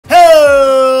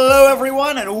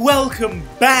everyone, and welcome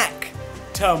back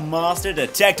to Master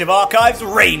Detective Archive's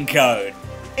Raincoat.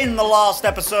 In the last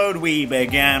episode, we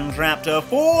began Chapter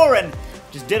 4 and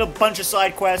just did a bunch of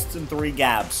side quests and 3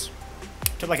 gabs.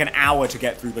 Took like an hour to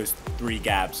get through those 3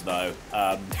 gabs, though.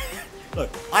 Look,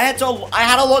 I had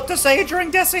a lot to say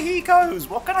during Desahiko's.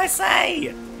 What can I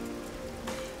say?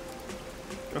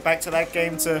 Go back to that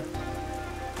game to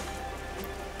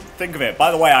think of it.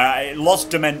 By the way, Lost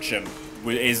Dimension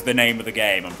is the name of the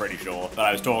game, I'm pretty sure, that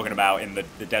I was talking about in the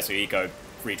Desahiko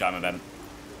free time event.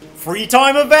 Free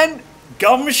time event?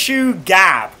 Gumshoe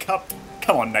Gab. Come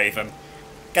on, Nathan.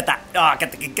 Get that.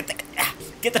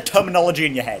 Get the terminology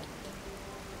in your head.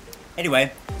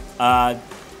 Anyway,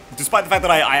 despite the fact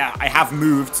that I have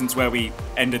moved since where we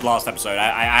ended last episode,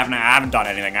 I haven't done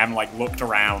anything. I haven't like looked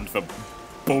around for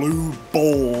blue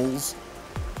balls.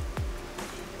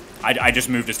 I just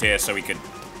moved us here so we could,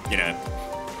 you know,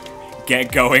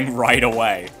 get going right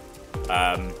away.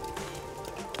 And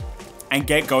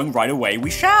get going right away we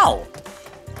shall.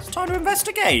 It's time to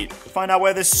investigate. Find out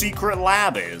where this secret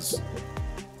lab is.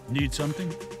 Need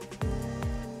something?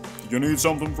 You need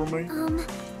something from me?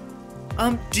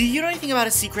 Do you know anything about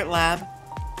a secret lab?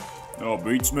 Oh,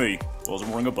 beats me.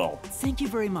 Doesn't ring a bell. Thank you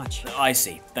very much. I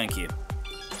see. Thank you.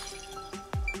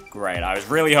 Great. I was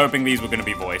really hoping these were going to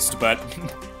be voiced, but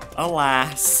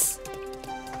alas.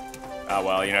 Oh,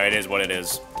 well, you know, it is what it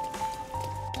is.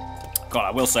 God,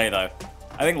 I will say, though,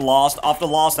 I think after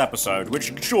last episode,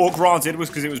 which, sure, granted, was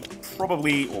because it was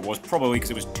probably because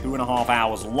it was 2.5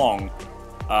 hours long,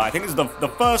 I think this is the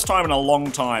first time in a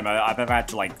long time I've ever had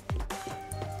to, like,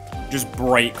 just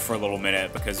break for a little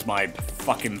minute because my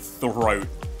fucking throat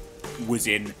was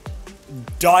in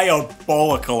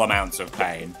diabolical amounts of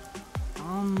pain.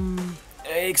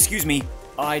 Excuse me,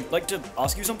 I'd like to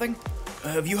ask you something.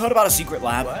 Have you heard about a secret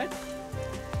lab? What?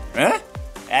 Huh?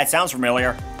 That sounds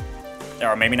familiar.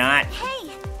 Or maybe not.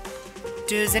 Hey!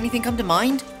 Does anything come to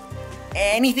mind?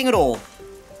 Anything at all?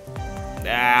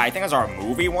 I think I saw a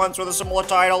movie once with a similar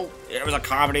title. It was a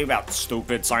comedy about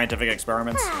stupid scientific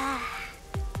experiments.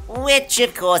 Which,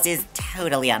 of course, is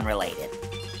totally unrelated.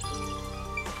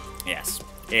 Yes,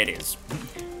 it is.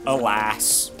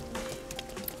 Alas.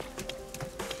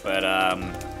 But,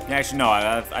 actually, no,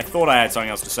 I thought I had something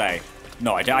else to say.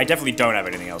 No, I definitely don't have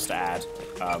anything else to add.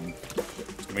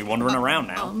 It's gonna be wandering around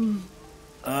now.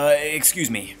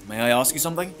 Excuse me, may I ask you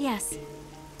something? Yes.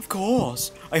 Of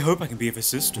course. I hope I can be of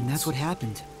assistance. And that's what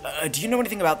happened. Do you know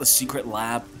anything about the secret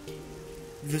lab?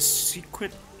 The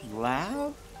secret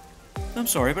lab? I'm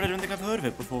sorry, but I don't think I've heard of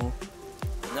it before.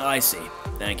 I see.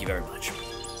 Thank you very much.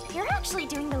 You're actually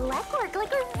doing the legwork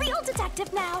like a real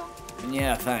detective now.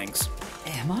 Yeah, thanks.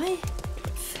 Am I?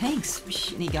 Thanks,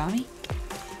 Shinigami.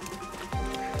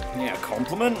 Yeah,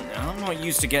 compliment? I'm not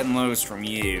used to getting those from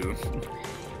you.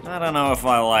 I don't know if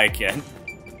I like it.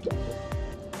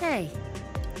 Hey.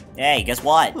 Hey, guess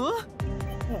what? Huh?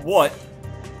 What?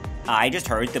 I just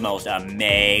heard the most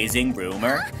amazing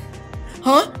rumor.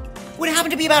 Huh? What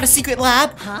happened to be about a secret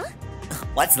lab? Huh?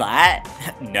 What's that?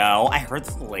 No, I heard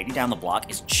that the lady down the block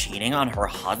is cheating on her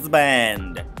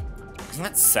husband. Isn't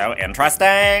that so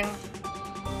interesting?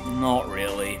 Not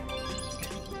really.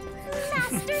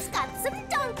 Master's got some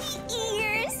donkey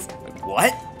ears.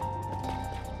 What?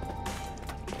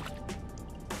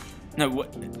 No,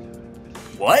 what?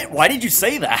 What? Why did you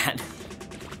say that?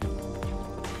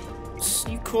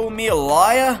 You call me a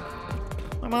liar?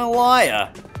 I'm a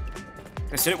liar.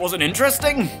 I said it wasn't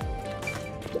interesting?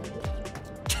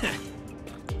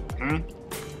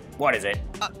 What is it?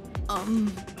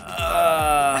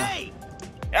 Hey!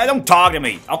 Don't talk to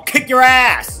me. I'll kick your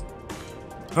ass.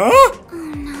 Huh?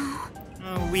 Oh no.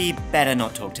 Oh, we better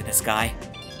not talk to this guy.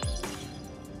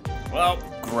 Well,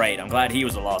 great. I'm glad he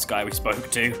was the last guy we spoke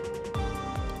to.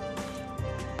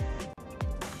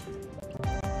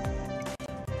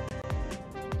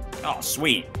 Oh,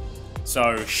 sweet.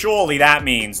 So, surely that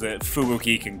means that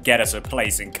Fubuki can get us a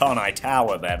place in Kanai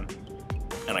Tower, then.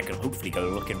 And I can hopefully go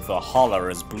looking for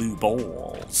Hollera's blue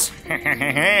balls.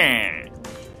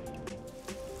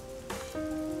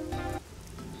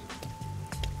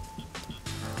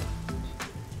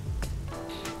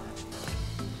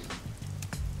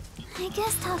 I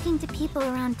guess talking to people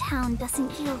around town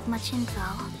doesn't yield much info.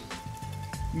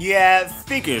 Yeah,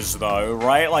 figures though,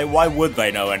 right? Like, why would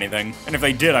they know anything? And if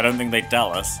they did, I don't think they'd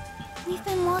tell us. We've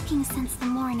been walking since the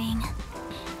morning.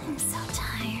 I'm so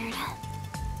tired.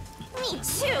 Me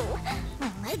too! My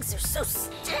legs are so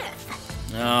stiff.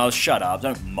 Oh, shut up.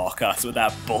 Don't mock us with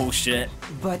that bullshit.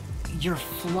 But you're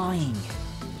flying.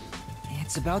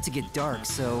 It's about to get dark,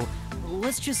 so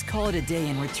let's just call it a day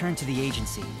and return to the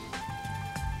agency.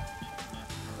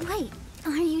 Wait,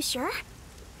 are you sure?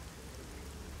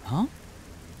 Huh?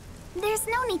 There's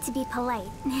no need to be polite,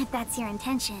 if that's your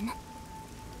intention.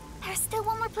 There's still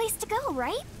one more place to go,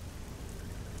 right?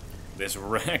 This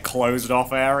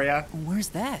closed-off area? Where's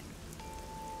that?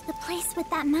 The place with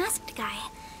that masked guy.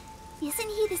 Isn't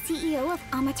he the CEO of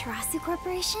Amaterasu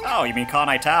Corporation? Oh, you mean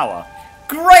Kanai Tower?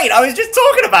 Great! I was just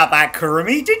talking about that,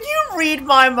 Kurumi! Did you read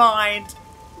my mind?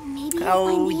 Maybe you'll Oh,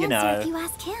 find the you answer know. if you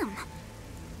ask him.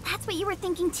 That's what you were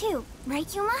thinking too,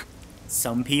 right, Yuma?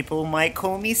 Some people might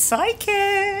call me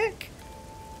psychic.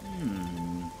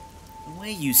 The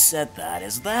way you said that,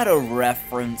 is that a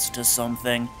reference to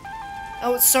something?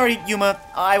 Oh, sorry, Yuma.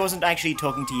 I wasn't actually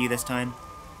talking to you this time.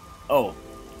 Oh.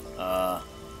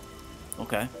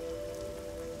 Okay.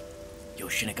 Yo,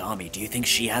 Shinigami, do you think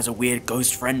she has a weird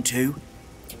ghost friend too?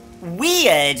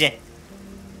 Weird?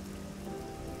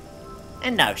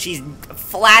 And no, she's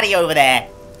Flatty over there.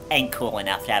 Ain't cool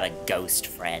enough to have a ghost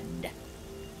friend.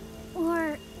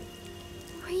 Or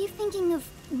were you thinking of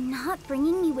not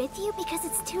bringing me with you because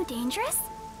it's too dangerous?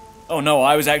 Oh no,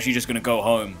 I was actually just gonna go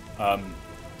home.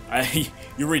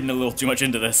 You're reading a little too much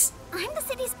into this. I'm the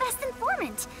city's best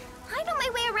informant. I know my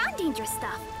way around dangerous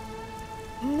stuff.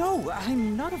 No,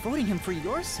 I'm not avoiding him for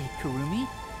your sake, Kurumi.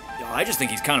 Yeah, I just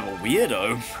think he's kind of a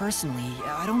weirdo. Personally,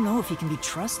 I don't know if he can be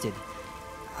trusted.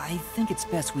 I think it's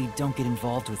best we don't get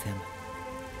involved with him.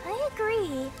 I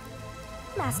agree.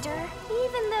 Master,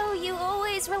 even though you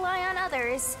always rely on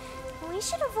others, we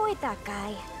should avoid that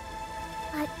guy.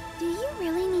 But do you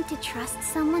really need to trust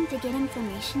someone to get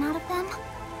information out of them?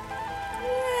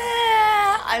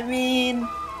 Yeah, I mean...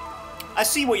 I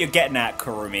see what you're getting at,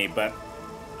 Kurumi, but...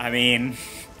 I mean...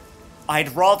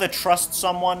 I'd rather trust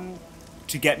someone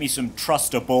to get me some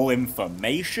trustable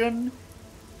information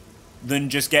than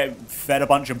just get fed a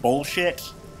bunch of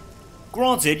bullshit.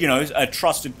 Granted, you know, a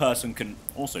trusted person can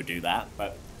also do that,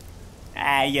 but...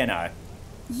 you know.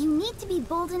 You need to be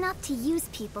bold enough to use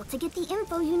people to get the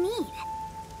info you need.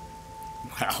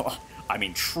 Well, I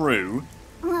mean, true.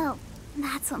 Well,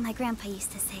 that's what my grandpa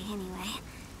used to say anyway.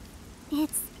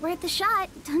 It's worth a shot,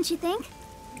 don't you think?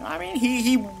 I mean,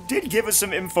 he did give us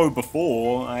some info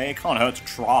before. It can't hurt to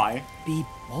try. Be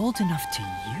bold enough to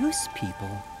use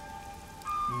people?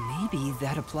 Maybe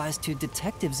that applies to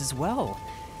detectives as well.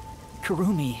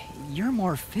 Kurumi, you're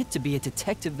more fit to be a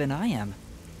detective than I am.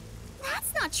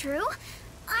 That's not true.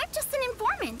 I'm just an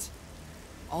informant.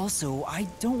 Also, I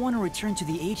don't want to return to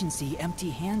the agency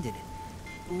empty-handed.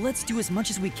 Let's do as much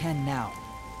as we can now.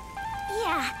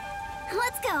 Yeah,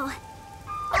 let's go.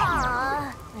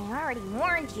 Aw, I already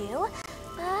warned you,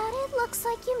 but it looks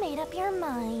like you made up your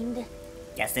mind.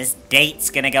 Guess this date's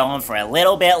gonna go on for a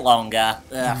little bit longer.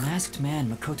 The masked man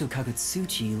Makoto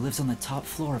Kagutsuchi lives on the top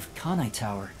floor of Kanai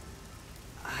Tower.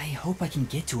 I hope I can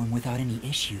get to him without any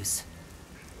issues.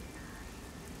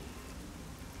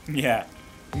 Yeah,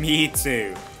 me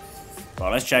too.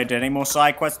 Well, let's check. Did any more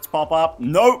side quests pop up?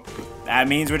 Nope. That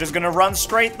means we're just gonna run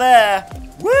straight there.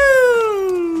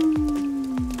 Woo!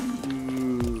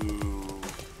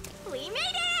 We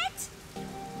made it!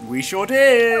 We sure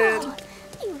did. Oh,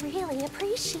 you really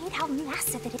appreciate how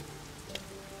massive it is.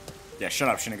 Yeah, shut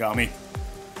up, Shinigami.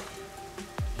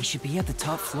 He should be at the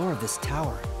top floor of this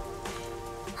tower.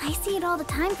 I see it all the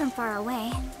time from far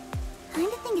away.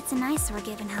 Kinda think it's an eyesore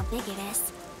given how big it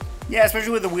is. Yeah,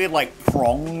 especially with the weird, like,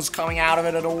 prongs coming out of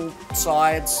it at all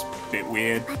sides. Bit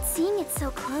weird. But seeing it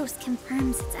so close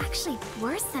confirms it's actually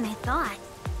worse than I thought.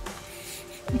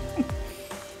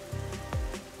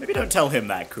 Maybe don't tell him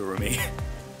that, Kurumi.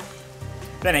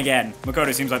 Then again,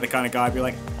 Makoto seems like the kind of guy who'd be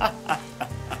like,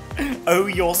 oh,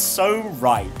 you're so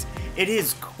right. It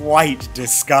is quite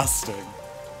disgusting.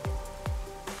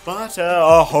 But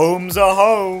a home's a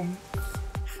home.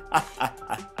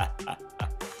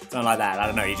 Something like that. I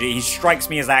don't know. He strikes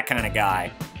me as that kind of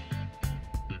guy.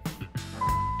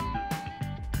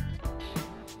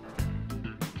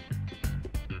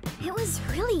 It was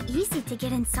really easy to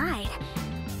get inside.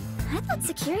 I thought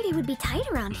security would be tight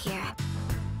around here.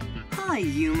 Hi,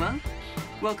 Yuma.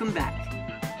 Welcome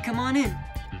back. Come on in.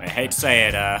 I hate to say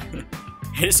it,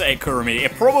 hate to say it, Kurumi.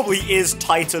 It probably is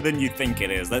tighter than you think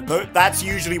it is. That's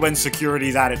usually when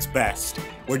security's at its best.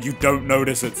 When you don't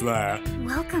notice it's there.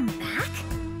 Welcome back?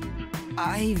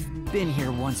 I've been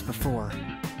here once before.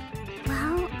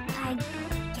 Well, I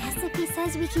guess if he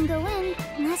says we can go in,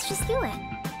 let's just do it.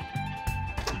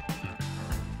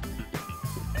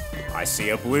 I see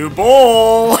a blue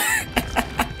ball!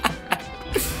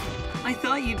 I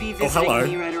thought you'd be Oh, visiting hello.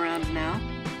 me right around now.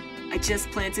 I just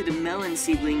planted a melon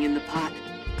seedling in the pot.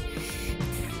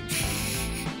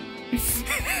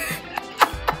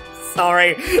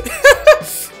 Sorry.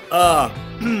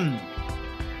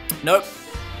 Nope.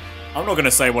 I'm not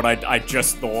gonna say what I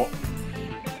just thought.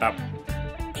 About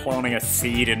planting a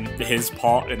seed in his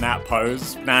pot in that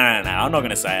pose. No, I'm not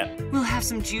gonna say it. We'll have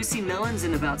some juicy melons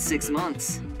in about 6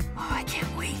 months. Oh, I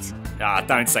can't wait. Ah,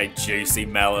 don't say juicy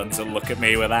melons and look at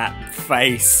me with that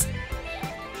face.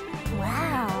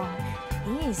 Wow,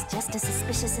 he's just as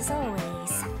suspicious as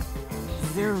always.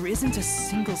 There isn't a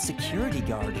single security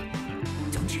guard.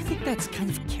 Don't you think that's kind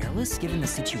of careless given the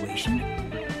situation?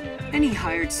 Any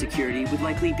hired security would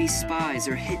likely be spies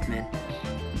or hitmen.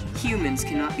 Humans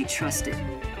cannot be trusted.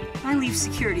 I leave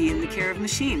security in the care of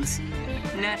machines.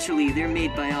 Naturally, they're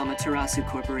made by Amaterasu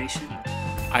Corporation.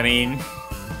 I mean,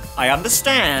 I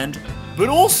understand, but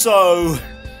also...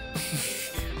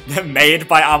 they're made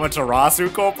by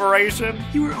Amaterasu Corporation?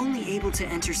 You were only able to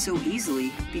enter so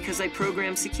easily because I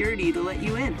programmed security to let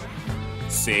you in.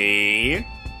 See?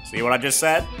 See what I just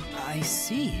said? I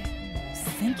see.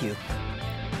 Thank you.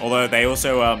 Although they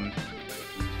also,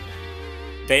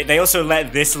 they also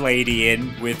let this lady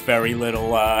in with very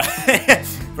little,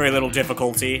 very little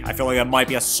difficulty. I feel like there might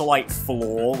be a slight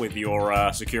flaw with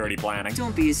your, security planning.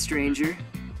 Don't be a stranger.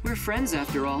 We're friends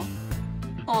after all.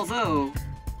 Although,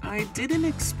 I didn't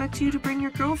expect you to bring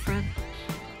your girlfriend.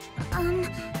 I'm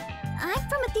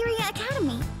from Etheria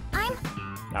Academy.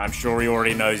 I'm sure he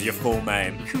already knows your full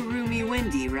name. Kurumi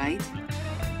Wendy, right?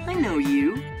 I know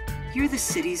you. You're the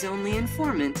city's only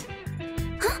informant.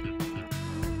 Huh?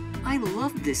 I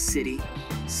love this city,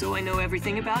 so I know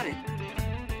everything about it.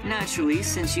 Naturally,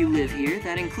 since you live here,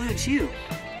 that includes you.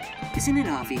 Isn't it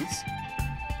obvious?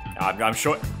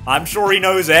 I'm sure he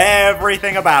knows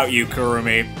everything about you,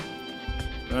 Kurumi.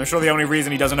 I'm sure the only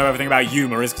reason he doesn't know everything about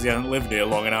Yuma is because he hasn't lived here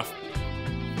long enough.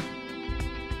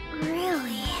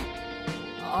 Really?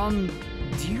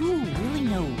 Do you really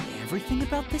know everything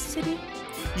about this city?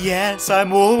 Yes,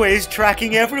 I'm always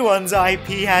tracking everyone's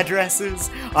IP addresses.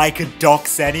 I could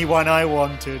dox anyone I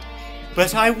wanted.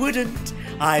 But I wouldn't.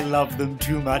 I love them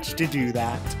too much to do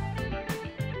that.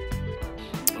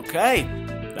 Okay,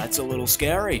 that's a little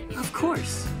scary. Of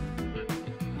course.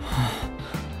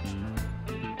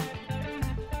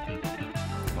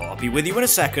 I'll be with you in a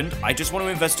second. I just want to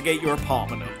investigate your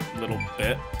apartment a little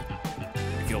bit.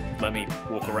 If you'll let me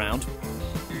walk around.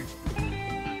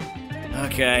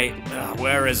 Okay,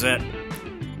 where is it?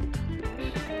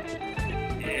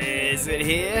 Is it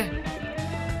here?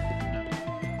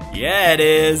 Yeah, it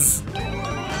is.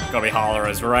 Gotta be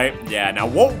Holler's, right? Yeah, now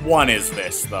what one is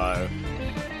this, though?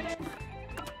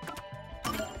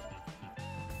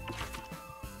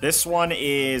 This one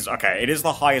is... okay, it is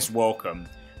the highest welcome.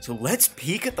 So let's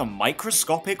peek at the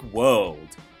microscopic world.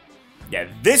 Yeah,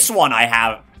 this one I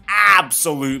have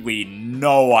absolutely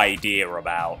no idea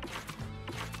about.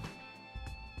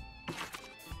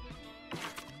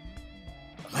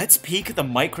 Let's peek at the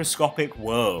microscopic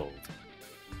world.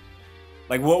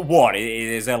 Like, what?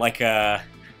 Is there like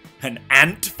an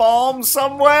ant farm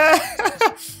somewhere?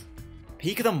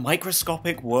 Peek at the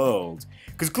microscopic world.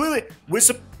 Because clearly,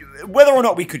 whether or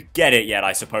not we could get it yet,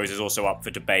 I suppose, is also up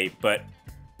for debate, but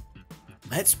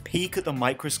let's peek at the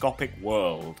microscopic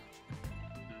world.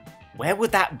 Where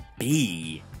would that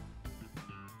be?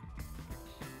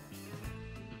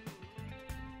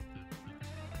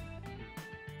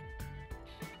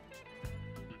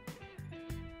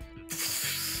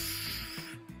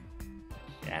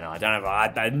 Yeah, no, I don't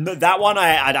have that one.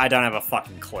 I don't have a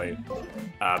fucking clue.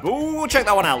 But we'll check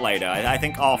that one out later. I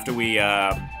think after we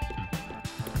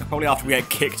probably after we get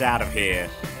kicked out of here.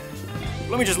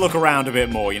 Let me just look around a bit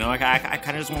more. You know, I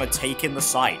kind of just want to take in the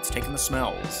sights, take in the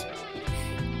smells.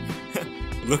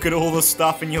 Look at all the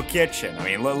stuff in your kitchen. I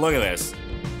mean, look at this.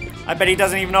 I bet he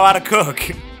doesn't even know how to cook.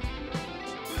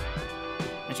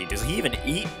 Actually, does he even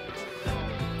eat?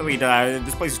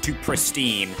 This place is too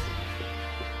pristine.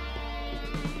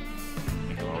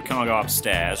 Can't go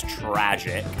upstairs.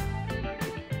 Tragic.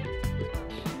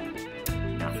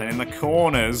 Nothing in the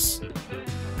corners.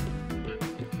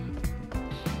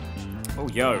 Oh,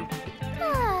 yo.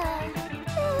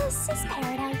 This is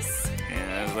paradise.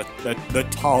 Yeah, the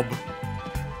tub.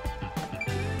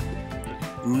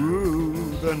 Ooh,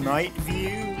 the night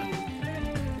view.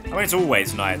 I mean, it's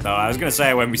always night, though. I was gonna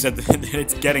say when we said that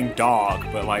it's getting dark,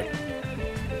 but, like,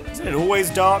 isn't it always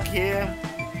dark here?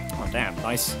 Oh, damn,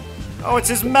 nice. Oh, it's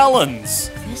his melons!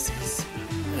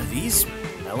 Are these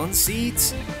melon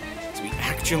seeds? So he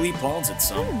actually planted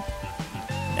some.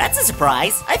 That's a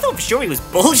surprise. I thought for sure he was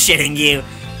bullshitting you.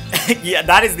 Yeah,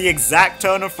 that is the exact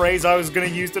turn of phrase I was going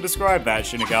to use to describe that,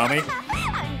 Shinigami.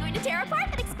 I'm going to tear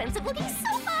apart that expensive-looking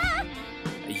sofa!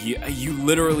 You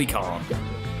literally can't.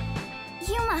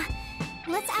 Yuma,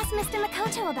 let's ask Mr.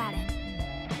 Makoto about it.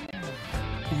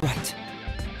 Right.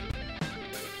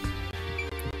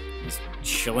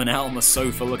 chilling out on the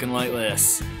sofa looking like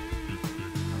this.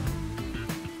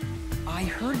 I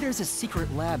heard there's a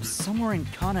secret lab somewhere in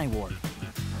Kanai Ward.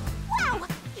 Wow!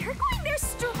 You're going there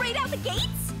straight out the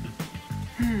gates?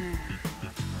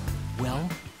 Well,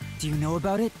 do you know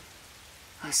about it?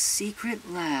 A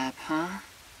secret lab, huh?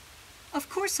 Of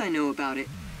course I know about it.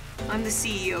 I'm the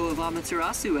CEO of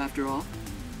Amaterasu, after all.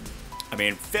 I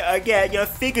mean, again,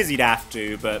 figures you'd have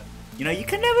to, but, you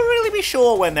can never really be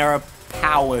sure when there are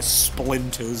power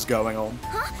splinters going on.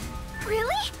 Huh?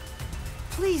 Really?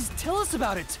 Please tell us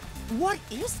about it. What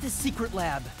is this secret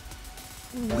lab?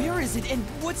 Where is it and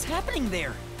what's happening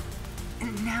there?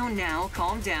 Now,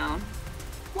 calm down.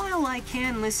 While I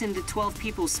can listen to 12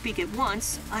 people speak at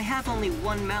once, I have only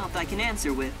one mouth I can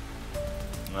answer with.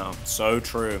 Oh, so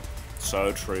true.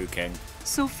 So true, King.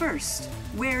 So first,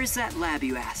 where is that lab,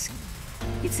 you ask?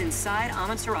 It's inside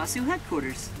Amaterasu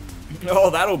headquarters. Oh,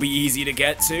 that'll be easy to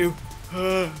get to.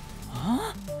 Huh?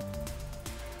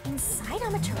 Inside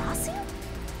Amaterasu?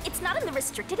 It's not in the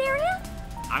restricted area?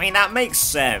 I mean, that makes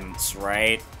sense,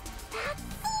 right? That's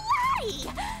Lottie!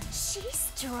 She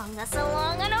strung us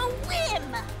along on a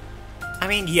whim! I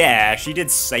mean, yeah, she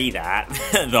did say that,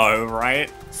 though,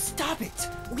 right? Stop it!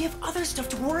 We have other stuff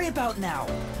to worry about now.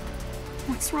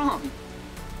 What's wrong?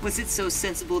 Was it so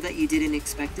sensible that you didn't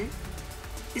expect it?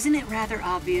 Isn't it rather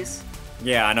obvious?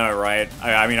 Yeah, I know, right?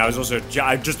 I mean, I was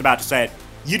just about to say it.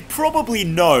 You'd probably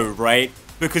know, right?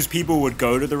 Because people would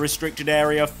go to the restricted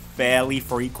area fairly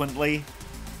frequently.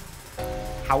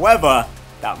 However,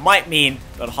 that might mean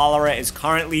that Hallara is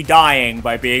currently dying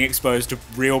by being exposed to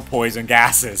real poison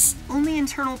gases. Only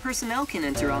internal personnel can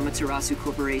enter Amaterasu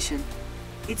Corporation.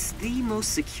 It's the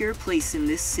most secure place in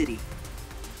this city.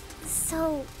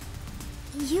 So,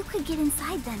 you could get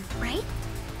inside then, right?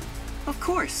 Of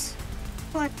course.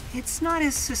 But it's not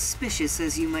as suspicious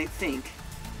as you might think.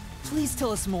 Please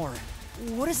tell us more.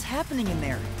 What is happening in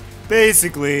there?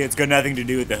 Basically, it's got nothing to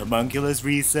do with the homunculus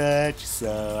research,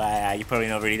 so you're probably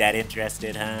not really that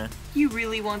interested, huh? You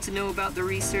really want to know about the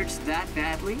research that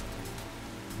badly?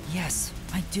 Yes,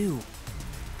 I do.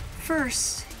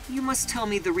 First, you must tell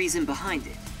me the reason behind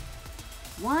it.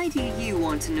 Why do you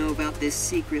want to know about this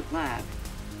secret lab?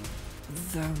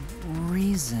 The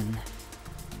reason...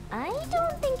 I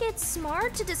don't think it's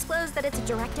smart to disclose that it's a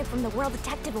directive from the World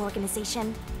Detective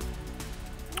Organization.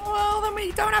 Well, then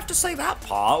we don't have to say that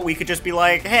part. We could just be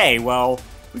like, hey, well,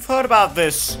 we've heard about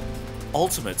this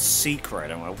ultimate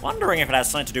secret, and we're wondering if it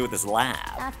has something to do with this lab.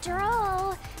 After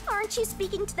all, aren't you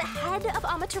speaking to the head of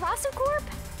Amaterasu Corp?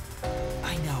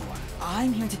 I know.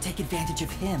 I'm here to take advantage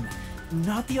of him,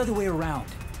 not the other way around.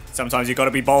 Sometimes you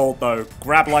gotta be bold, though.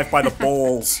 Grab life by the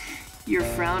balls. You're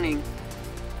frowning.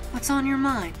 What's on your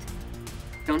mind?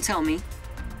 Don't tell me.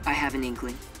 I have an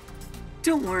inkling.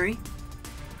 Don't worry.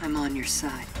 I'm on your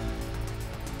side.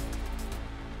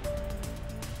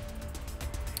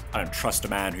 I don't trust a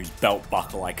man whose belt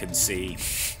buckle I can see.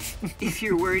 If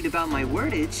you're worried about my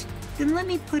wordage, then let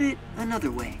me put it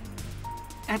another way.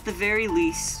 At the very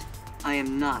least, I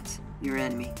am not your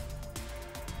enemy.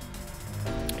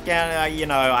 Yeah,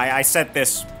 I said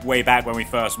this way back when we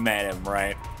first met him,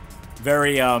 right?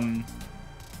 Very,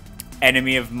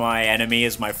 enemy of my enemy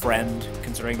is my friend,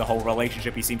 considering the whole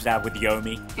relationship he seems to have with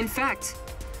Yomi. In fact,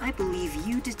 I believe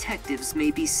you detectives may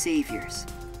be saviors,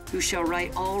 who shall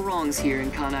right all wrongs here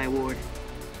in Kanai Ward.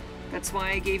 That's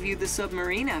why I gave you the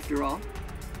submarine, after all.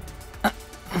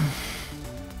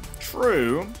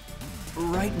 True.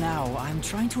 Right now, I'm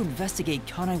trying to investigate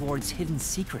Kanai Ward's hidden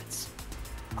secrets.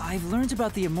 I've learned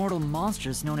about the immortal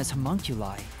monsters known as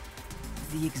homunculi.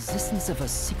 The existence of a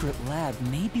secret lab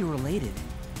may be related.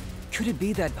 Could it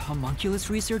be that homunculus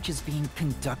research is being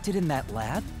conducted in that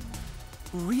lab?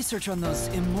 Research on those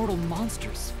immortal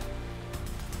monsters.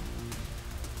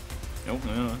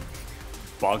 Oh,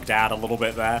 bugged out a little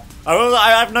bit there.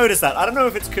 I've noticed that. I don't know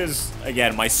if it's because,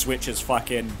 again, my Switch is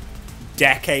fucking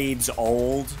decades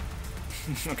old.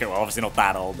 Okay, well, obviously not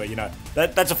that old,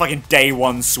 but, that's a fucking day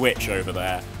one Switch over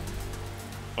there.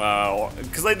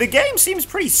 Because the game seems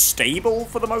pretty stable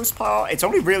for the most part. It's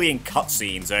only really in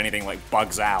cutscenes or anything,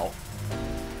 bugs out.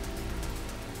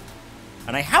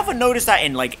 And I haven't noticed that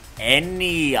in,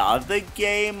 any other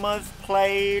game I've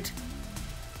played.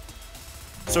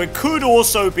 So it could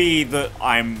also be that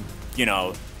I'm,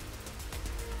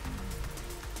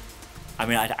 I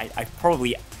mean, I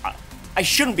probably... I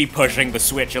shouldn't be pushing the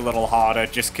Switch a little harder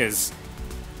just because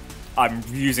I'm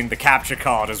using the capture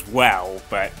card as well,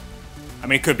 but... I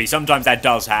mean, it could be. Sometimes that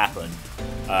does happen.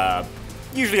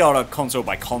 Usually on a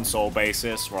console-by-console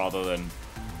basis rather than,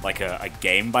 a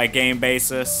game-by-game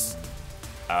basis.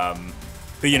 But,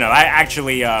 I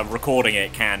actually recording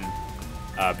it can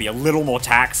be a little more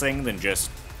taxing than just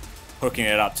hooking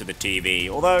it up to the TV.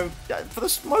 Although, for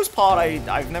the most part,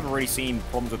 I've never really seen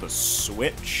problems with the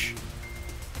Switch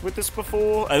with this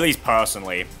before. At least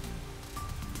personally.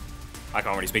 I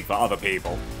can't really speak for other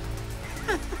people.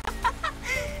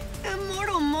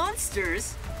 Immortal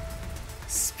monsters?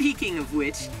 Speaking of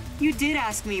which, you did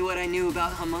ask me what I knew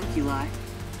about homunculi.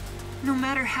 No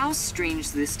matter how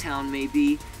strange this town may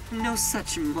be, no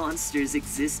such monsters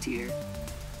exist here.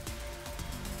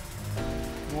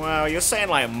 Well, you're saying,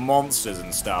 like, monsters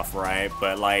and stuff, right?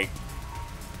 But, like,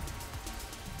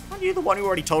 aren't you the one who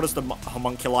already told us the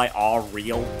homunculi are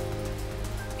real?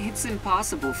 It's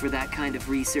impossible for that kind of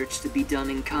research to be done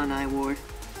in Kanai Ward.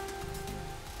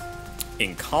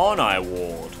 In Kanai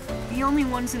Ward? The only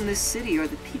ones in this city are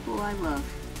the people I love.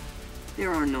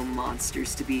 There are no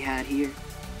monsters to be had here.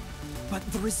 But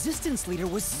the Resistance leader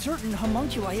was certain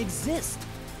homunculi exist.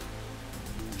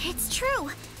 It's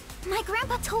true. My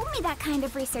grandpa told me that kind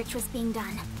of research was being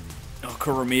done. Oh,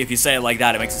 Kurumi, if you say it like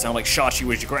that, it makes it sound like Shachi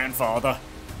was your grandfather.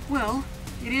 Well,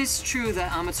 it is true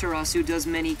that Amaterasu does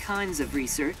many kinds of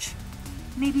research.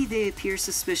 Maybe they appear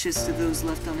suspicious to those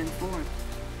left uninformed.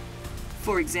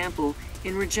 For example,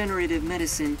 in regenerative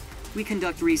medicine, we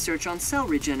conduct research on cell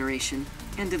regeneration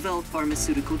and develop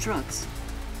pharmaceutical drugs.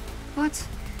 But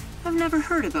I've never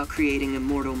heard about creating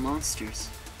immortal monsters.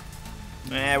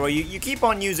 Yeah, well, you keep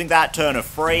on using that turn of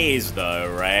phrase,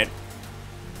 though, right?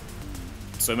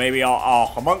 So maybe our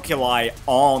homunculi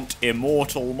aren't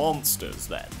immortal monsters,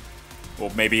 then? Or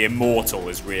maybe immortal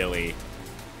is really...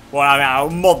 Well, I mean, our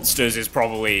monsters is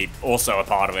probably also a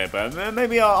part of it, but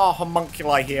maybe our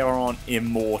homunculi here aren't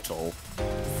immortal.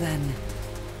 Then,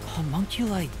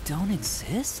 homunculi don't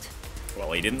exist?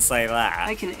 Well, he didn't say that.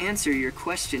 I can answer your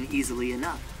question easily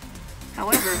enough.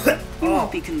 However, you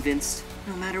won't be convinced,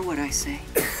 no matter what I say.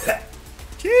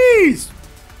 Jeez!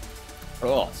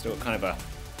 Oh, still kind of a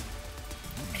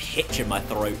hitch in my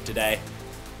throat today.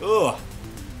 Ugh.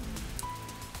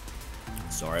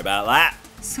 Sorry about that.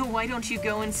 So why don't you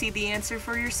go and see the answer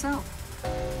for yourself?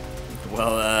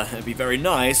 Well, it'd be very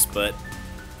nice, but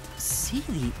See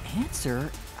the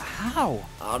answer? How?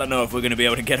 I don't know if we're going to be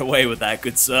able to get away with that,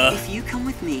 good sir. If you come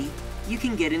with me, you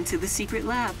can get into the secret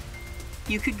lab.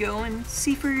 You could go and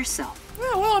see for yourself.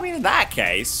 Well, I mean, in that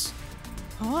case...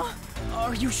 Huh?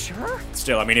 Are you sure?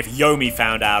 Still, I mean, if Yomi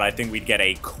found out, I think we'd get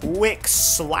a quick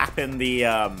slap in the,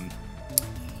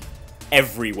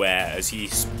 everywhere, as he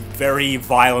very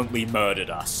violently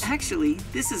murdered us. Actually,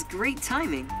 this is great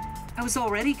timing. I was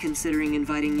already considering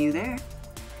inviting you there.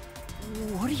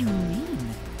 What do you mean?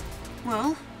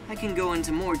 Well, I can go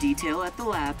into more detail at the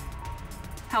lab.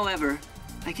 However,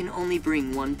 I can only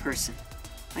bring one person.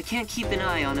 I can't keep an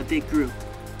eye on a big group.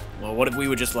 Well, what if we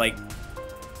were just, like,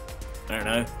 I don't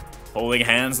know, holding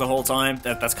hands the whole time?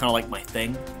 That's kind of like my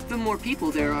thing. The more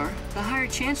people there are, the higher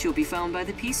chance you'll be found by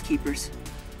the peacekeepers.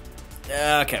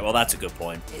 Okay, well, that's a good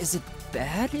point. Is it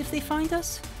bad if they find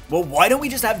us? Well, why don't we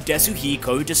just have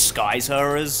Desuhiko disguise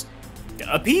her as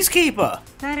a peacekeeper?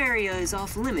 That area is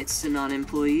off limits to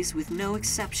non-employees with no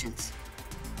exceptions.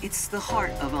 It's the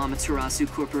heart of Amaterasu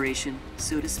Corporation,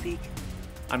 so to speak.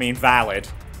 I mean, valid.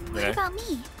 What Yeah. about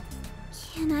me?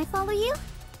 Can I follow you?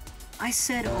 I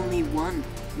said only one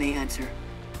may enter.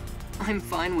 I'm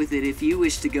fine with it if you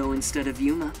wish to go instead of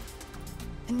Yuma.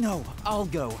 No, I'll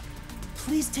go.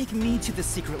 Please take me to the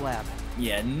secret lab.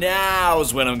 Yeah,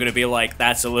 now's when I'm gonna be like,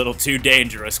 that's a little too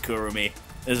dangerous, Kurumi.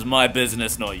 This is my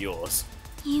business, not yours.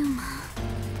 Yuma.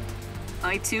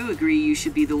 I too agree you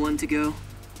should be the one to go.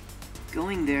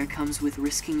 Going there comes with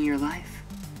risking your life.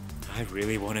 I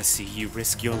really want to see you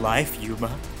risk your life,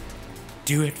 Yuma.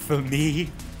 Do it for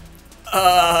me.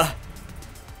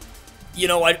 You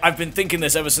know, I've been thinking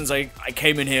this ever since I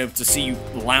came in here to see you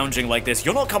lounging like this.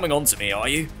 You're not coming on to me, are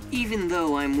you? Even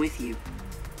though I'm with you,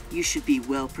 you should be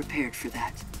well prepared for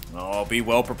that. I'll be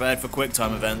well prepared for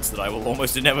quick-time events that I will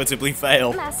almost inevitably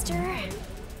fail. Master,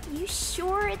 you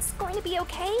sure it's going to be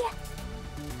okay?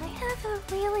 I have a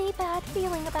really bad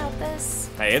feeling about this.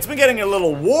 Hey, it's been getting a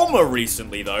little warmer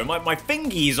recently, though. My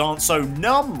fingies aren't so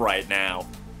numb right now.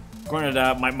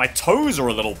 Granted, my toes are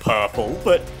a little purple,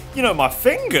 but, you know, my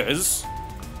fingers...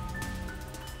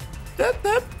 They're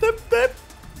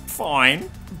fine.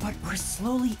 But we're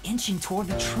slowly inching toward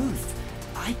the truth.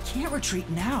 I can't retreat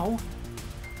now.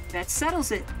 That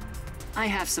settles it. I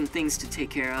have some things to take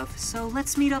care of, so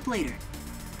let's meet up later.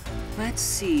 Let's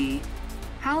see.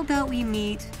 How about we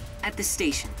meet at the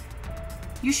station?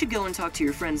 You should go and talk to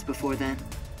your friends before then.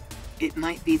 It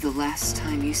might be the last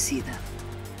time you see them.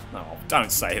 Oh,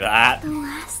 don't say that. The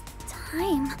last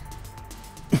time.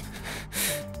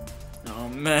 Oh,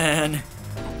 man.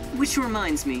 Which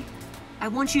reminds me, I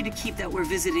want you to keep that we're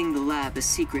visiting the lab a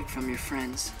secret from your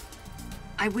friends.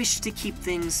 I wish to keep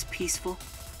things peaceful.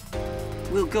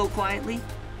 We'll go quietly,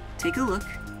 take a look,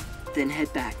 then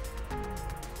head back.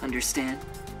 Understand?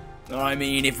 I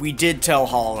mean, if we did tell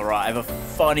Holler, I have a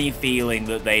funny feeling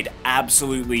that they'd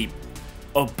absolutely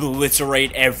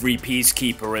obliterate every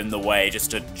peacekeeper in the way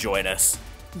just to join us.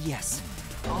 Yes.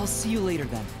 I'll see you later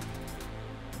then.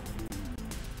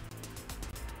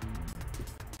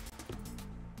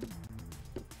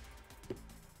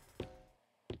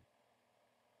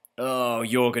 Oh,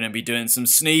 you're gonna be doing some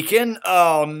sneaking?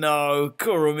 Oh no,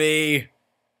 Kurumi.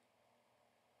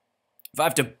 If I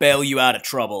have to bail you out of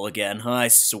trouble again, I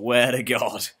swear to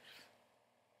God.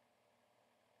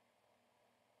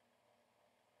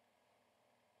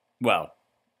 Well,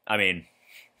 I mean,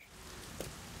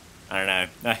 I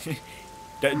don't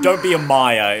know. Don't be a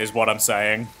Maya, is what I'm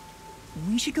saying.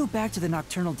 We should go back to the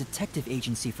Nocturnal Detective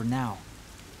Agency for now.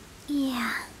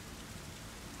 Yeah.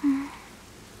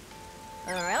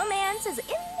 Romance is in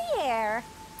the air.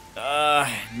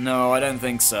 No, I don't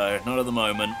think so. Not at the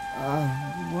moment.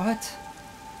 What?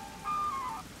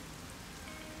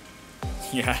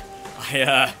 Yeah,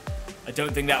 I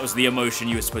don't think that was the emotion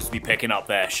you were supposed to be picking up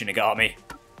there, Shinigami.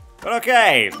 But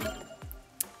okay.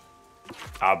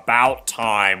 About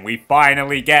time. We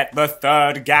finally get the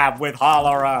third gab with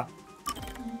Hallara.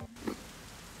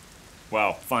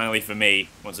 Well, finally for me,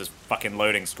 once this fucking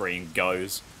loading screen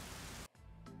goes.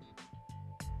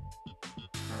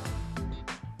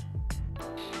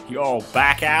 Yo,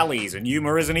 back alleys, and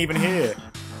Yuma isn't even here.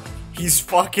 He's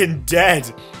fucking dead.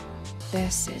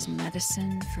 This is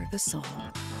medicine for the soul.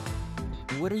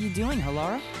 What are you doing,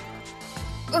 Hallara?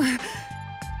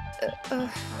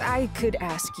 I could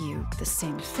ask you the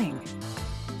same thing.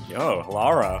 Yo,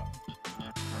 Hallara.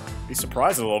 Be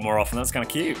surprised a little more often, that's kind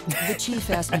of cute. The chief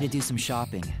asked me to do some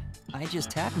shopping. I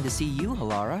just happened to see you,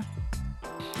 Hallara.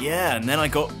 Yeah, and then I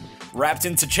got wrapped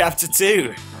into chapter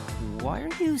 2. Why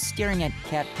are you staring at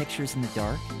cat pictures in the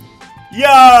dark?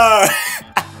 Yo!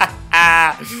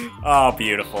 Oh,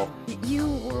 beautiful. You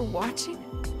were watching?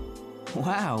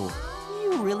 Wow,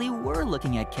 you really were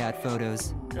looking at cat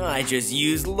photos. I just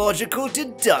used logical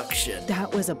deduction.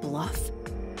 That was a bluff?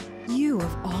 You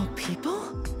of all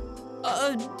people?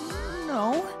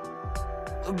 No.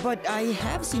 But I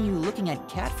have seen you looking at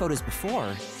cat photos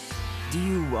before. Do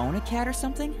you own a cat or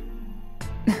something?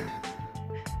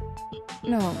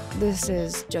 No, this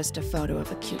is just a photo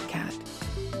of a cute cat.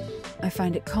 I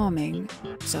find it calming,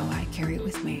 so I carry it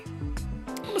with me.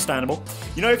 Understandable.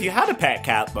 You know, if you had a pet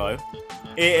cat, though,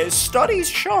 studies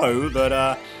show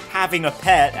that having a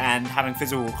pet and having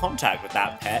physical contact with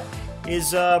that pet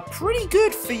is pretty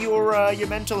good for your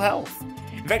mental health.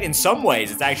 In fact, in some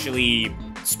ways, it's actually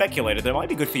speculated that it might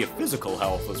be good for your physical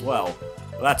health as well.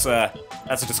 But that's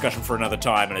a discussion for another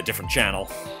time and a different channel.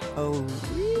 Oh,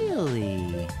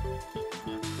 really?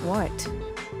 What?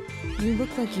 You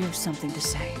look like you have something to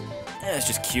say. Yeah, it's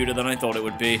just cuter than I thought it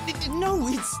would be. No,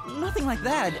 it's nothing like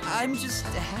that. I'm just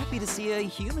happy to see a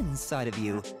human side of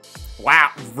you.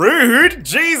 Wow, rude!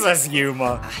 Jesus,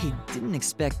 Yuma! I didn't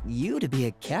expect you to be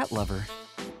a cat lover.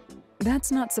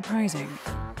 That's not surprising.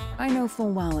 I know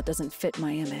full well it doesn't fit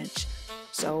my image,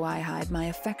 so I hide my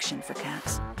affection for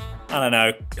cats. I don't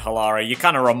know, Hallara, you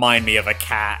kind of remind me of a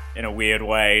cat in a weird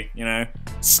way, you know?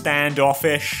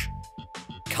 Standoffish,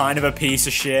 kind of a piece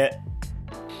of shit,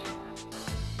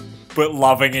 but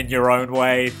loving in your own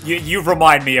way. You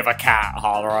remind me of a cat,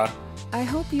 Hallara. I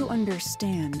hope you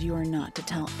understand you are not to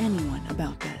tell anyone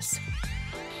about this.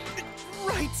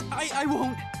 Right, I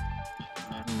won't.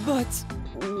 But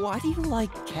why do you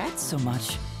like cats so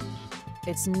much?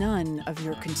 It's none of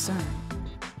your concern.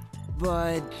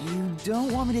 But you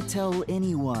don't want me to tell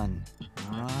anyone,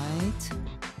 right?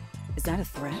 Is that a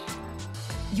threat?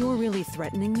 You're really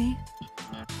threatening me?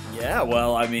 Yeah,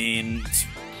 well, I mean,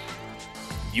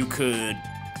 you could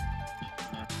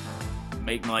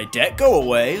make my debt go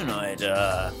away and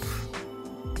I'd,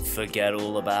 forget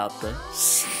all about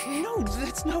this. No,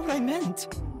 that's not what I meant.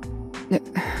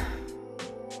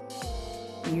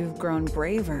 You've grown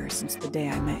braver since the day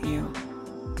I met you.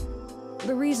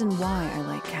 The reason why I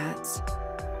like cats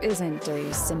isn't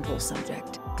a simple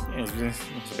subject. Yeah,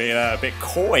 it's a bit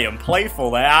coy and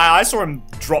playful there. I saw him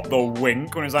drop the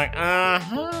wink when he was like,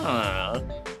 uh-huh.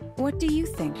 What do you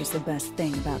think is the best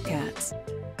thing about cats?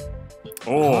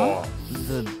 Oh.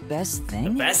 The best thing?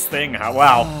 The best thing?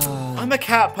 Well, I'm a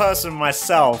cat person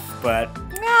myself, but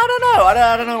I don't know.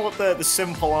 I don't know what the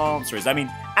simple answer is. I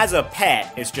mean, as a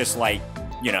pet, it's just like,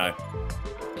 you know,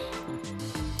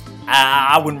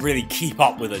 I wouldn't really keep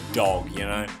up with a dog, you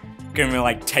know? Couldn't really,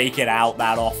 like, take it out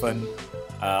that often.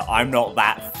 I'm not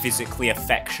that physically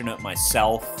affectionate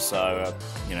myself, so,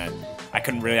 you know, I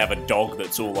couldn't really have a dog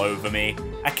that's all over me.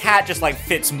 A cat just, like,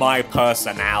 fits my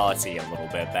personality a little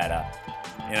bit better,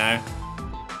 you know?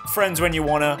 Friends when you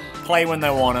wanna, play when they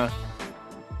wanna,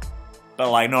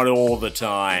 but, like, not all the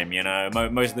time, you know?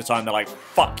 Most of the time they're like,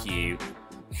 fuck you.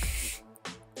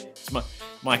 It's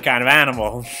my kind of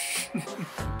animal.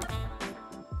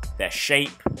 Their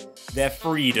shape, their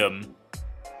freedom.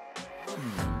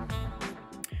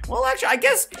 Well, actually, I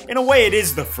guess, in a way, it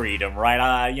is the freedom,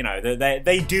 right? You know,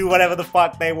 they do whatever the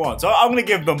fuck they want. So I'm gonna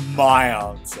give them my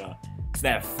answer. It's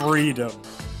their freedom.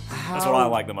 That's what I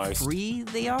like the most. Free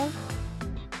they are?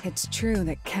 It's true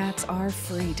that cats are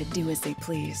free to do as they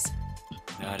please.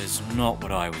 That is not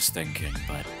what I was thinking,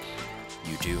 but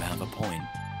you do have a point.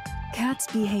 Cats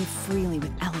behave freely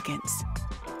with elegance.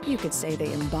 You could say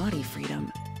they embody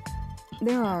freedom.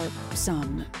 There are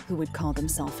some who would call them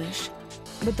selfish,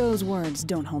 but those words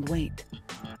don't hold weight.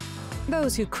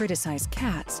 Those who criticize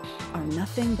cats are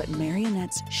nothing but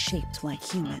marionettes shaped like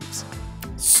humans.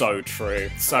 So true,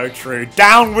 so true.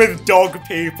 Down with dog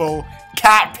people,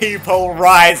 cat people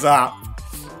rise up.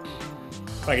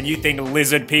 Like, and you think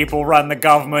lizard people run the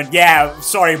government? Yeah,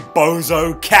 sorry,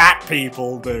 bozo, cat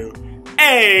people do.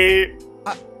 Hey!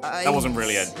 That wasn't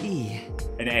really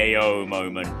an AO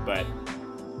moment, but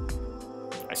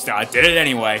I did it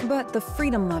anyway. But the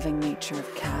freedom-loving nature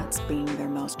of cats being their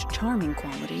most charming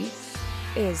quality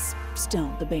is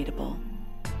still debatable.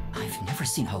 I've never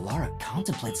seen Halara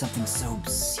contemplate something so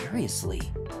seriously.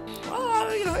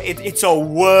 Well, you know, it's a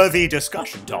worthy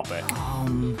discussion topic.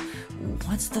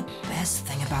 What's the best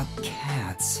thing about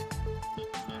cats?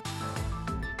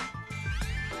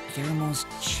 Their most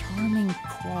charming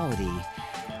quality.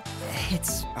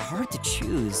 It's hard to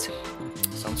choose.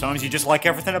 Sometimes you just like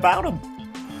everything about them.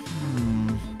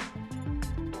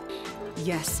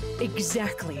 Yes,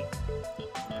 exactly.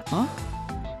 Huh?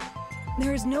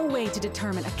 There is no way to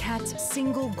determine a cat's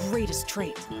single greatest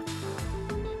trait.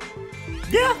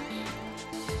 Yeah.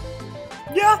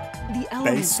 Yeah. The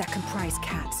elements that comprise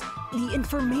cats, the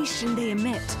information they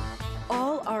emit,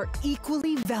 all are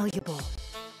equally valuable.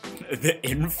 The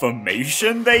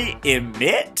information they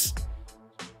emit?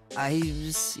 I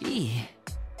see.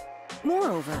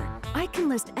 Moreover, I can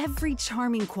list every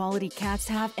charming quality cats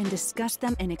have and discuss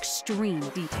them in extreme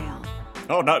detail.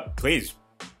 Oh, no, please.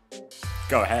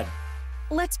 Go ahead.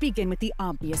 Let's begin with the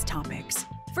obvious topics.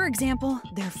 For example,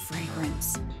 their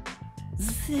fragrance.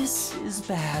 This is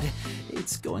bad.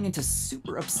 It's going into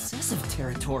super obsessive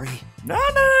territory. No.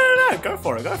 Go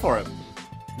for it, go for it.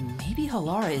 Maybe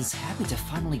Halara is happy to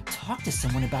finally talk to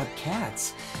someone about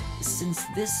cats, since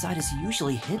this side is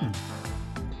usually hidden.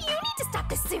 You need to stop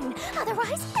this soon,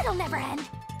 otherwise it'll never end.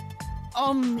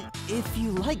 If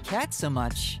you like cats so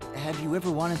much, have you ever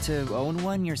wanted to own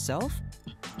one yourself?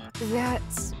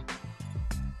 That's...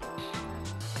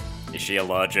 Is she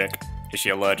allergic? Is she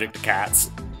allergic to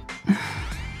cats?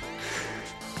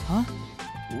 Huh?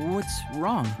 What's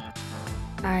wrong?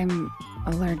 I'm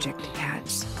allergic to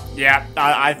cats. Yeah,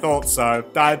 I thought so.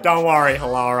 Don't worry,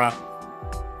 Halara.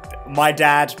 My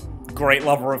dad, great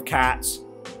lover of cats,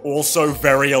 also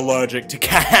very allergic to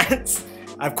cats.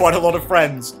 I have quite a lot of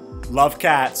friends, love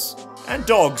cats and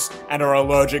dogs, and are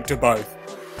allergic to both.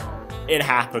 It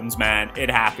happens, man. It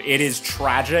is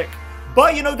tragic.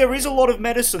 But, you know, there is a lot of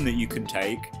medicine that you can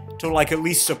take to, like, at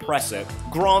least suppress it.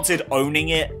 Granted, owning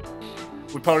it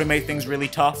would probably make things really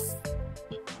tough.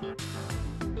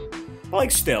 But,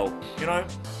 like, still, you know?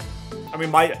 I mean,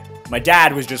 my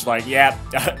dad was just like, yeah,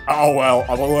 oh well,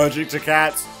 I'm allergic to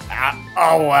cats.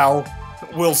 Oh well,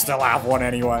 we'll still have one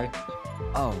anyway.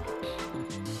 Oh.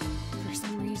 For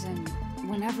some reason,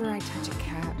 whenever I touch a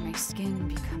cat, my skin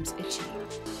becomes itchy.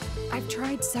 I've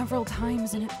tried several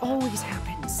times and it always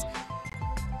happens.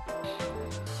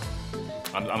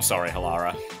 I'm sorry,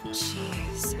 Halara.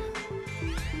 Jeez.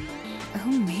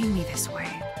 Who made me this way?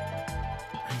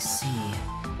 I see.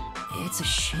 It's a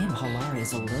shame Halara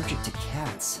is allergic to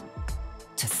cats.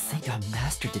 To think a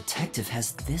master detective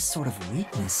has this sort of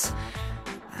weakness,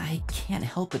 I can't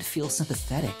help but feel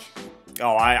sympathetic.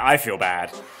 Oh, I feel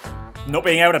bad. Not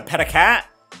being able to pet a cat?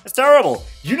 That's terrible.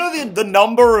 You know the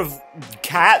number of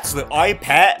cats that I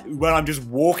pet when I'm just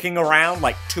walking around,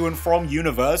 like, to and from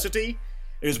university?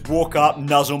 I just walk up,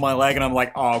 nuzzle my leg, and I'm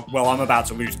like, oh, well, I'm about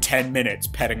to lose 10 minutes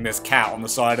petting this cat on the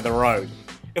side of the road.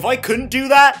 If I couldn't do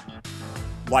that,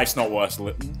 life's not worth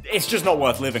living. It's just not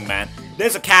worth living, man.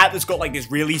 There's a cat that's got, like,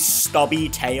 this really stubby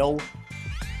tail.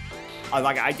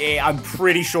 I'm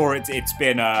pretty sure it's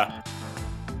been,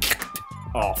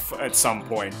 off at some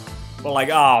point. But, like,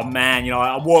 oh, man, you know,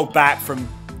 I walk back from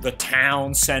the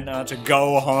town center to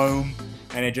go home,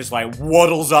 and it just like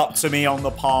waddles up to me on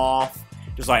the path,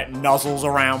 just like nuzzles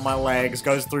around my legs,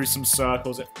 goes through some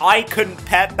circles. If I couldn't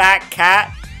pet that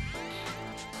cat,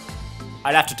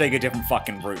 I'd have to take a different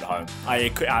fucking route home.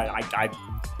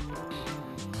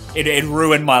 It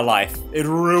ruined my life. It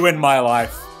ruined my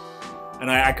life. And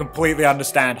I completely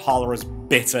understand Hallora's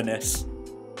bitterness.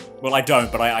 Well, I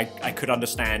don't, but I could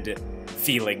understand it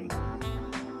feeling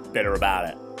bitter about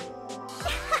it.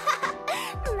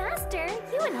 Master,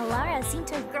 you and Halara seem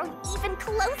to have grown even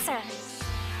closer.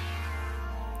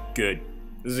 Good.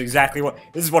 This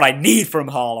is what I need from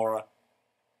Hallora.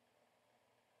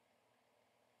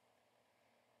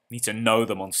 Need to know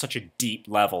them on such a deep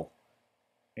level.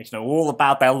 Need to know all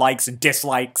about their likes and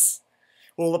dislikes.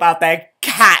 All about their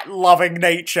cat-loving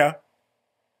nature.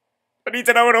 I need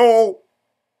to know it all.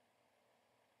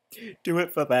 Do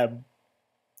it for them.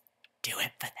 Do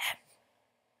it for them.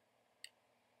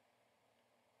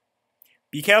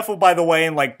 Be careful, by the way,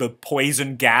 in, like, the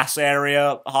poison gas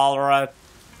area, Hallora.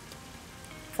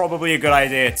 Probably a good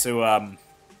idea to,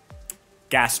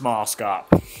 gas mask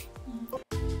up.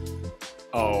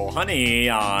 Oh, honey,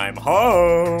 I'm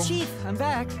home. Chief, I'm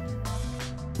back.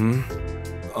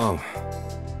 Oh.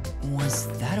 Was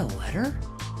that a letter?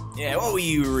 Yeah, what were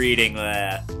you reading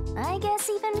there? I guess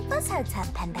even buzzheads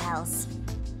have pen pals.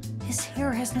 His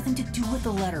hair has nothing to do with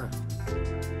the letter.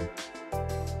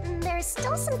 There's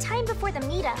still some time before the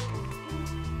meetup.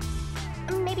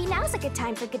 Maybe now's a good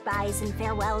time for goodbyes and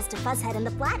farewells to Fuzzhead and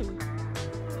the Flatty.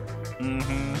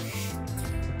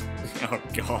 Oh,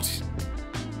 God.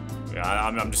 Yeah,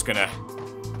 I'm just gonna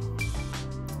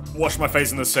wash my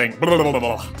face in the sink.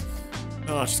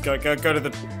 Oh, just go to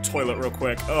the toilet real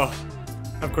quick. Oh,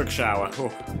 have a quick shower. Oh,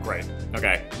 great.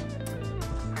 Okay.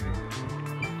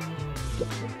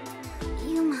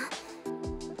 Yuma.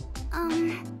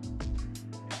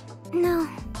 No,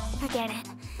 forget it.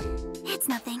 It's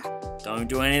nothing. Don't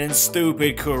do anything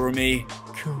stupid, Kurumi.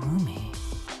 Kurumi?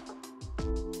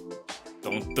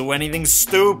 Don't do anything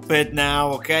stupid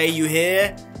now, okay? You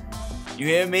hear? You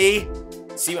hear me?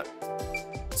 See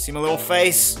my little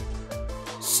face?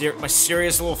 My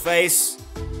serious little face?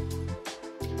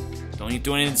 Don't you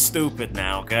do anything stupid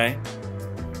now, okay?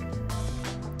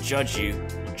 Judge you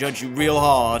real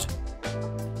hard.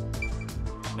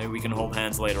 Maybe we can hold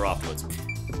hands later afterwards.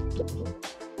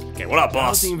 Okay, what up, boss?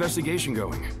 How's the investigation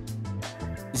going?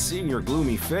 Seeing your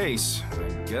gloomy face, I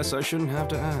guess I shouldn't have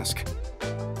to ask.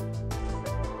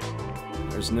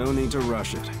 There's no need to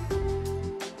rush it.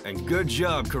 And good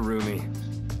job, Kurumi.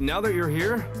 Now that you're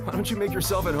here, why don't you make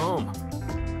yourself at home?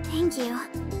 Thank you.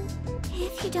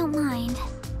 If you don't mind.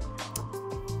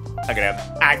 I'm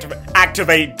gonna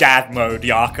activate dad mode,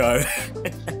 Yako.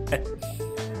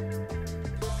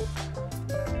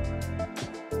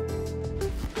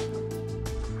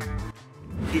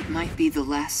 It might be the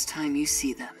last time you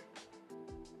see them.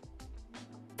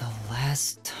 The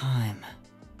last time.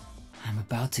 I'm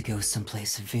about to go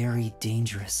someplace very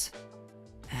dangerous.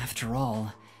 After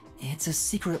all, it's a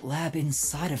secret lab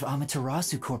inside of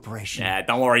Amaterasu Corporation. Yeah,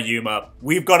 don't worry, Yuma.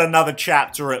 We've got another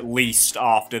chapter at least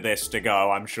after this to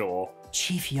go, I'm sure.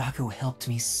 Chief Yako helped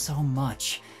me so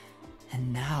much,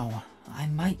 and now I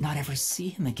might not ever see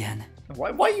him again.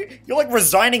 Why you're like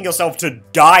resigning yourself to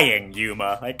dying,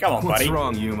 Yuma. Like, come on, buddy. What's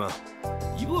wrong, Yuma?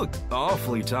 You look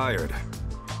awfully tired.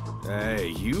 Hey,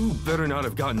 you better not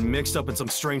have gotten mixed up in some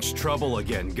strange trouble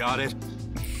again, got it?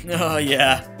 Oh,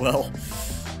 yeah, well,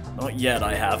 not yet,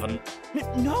 I haven't.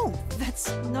 No,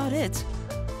 that's not it.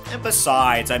 And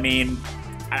besides, I mean,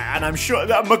 and I'm sure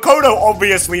that Makoto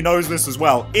obviously knows this as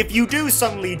well. If you do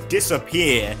suddenly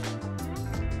disappear,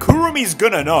 Kurumi's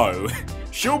gonna know.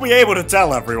 She'll be able to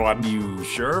tell everyone. You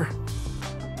sure?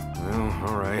 Well,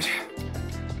 alright.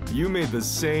 You made the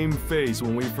same face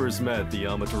when we first met at the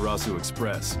Amaterasu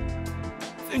Express.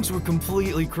 Things were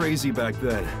completely crazy back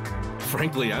then.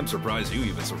 Frankly, I'm surprised you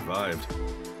even survived.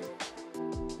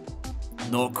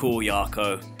 Not cool,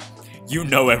 Yako. You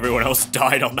know everyone else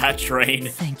died on that train.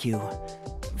 Thank you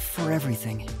for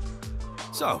everything.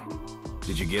 So,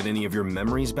 did you get any of your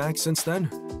memories back since then?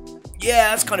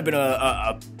 Yeah, that's kind of been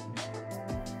a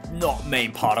not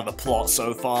main part of the plot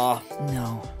so far.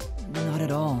 No, not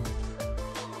at all.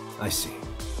 I see.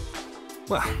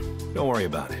 Well, don't worry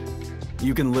about it.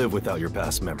 You can live without your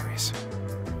past memories.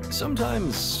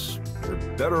 Sometimes you're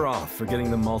better off forgetting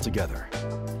them altogether.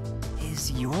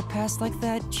 Is your past like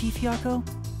that, Chief Yako?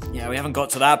 Yeah, we haven't got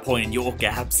to that point in your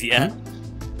gaps yet.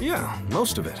 Yeah,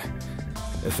 most of it.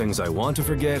 The things I want to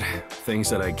forget, things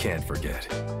that I can't forget.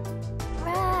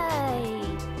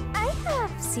 Right. I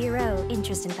have zero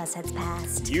interest in Fuzzhead's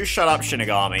past. You shut up,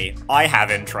 Shinigami. I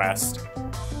have interest.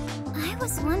 I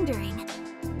was wondering,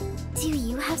 do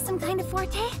have some kind of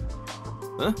forte?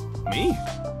 Huh? Me?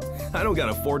 I don't got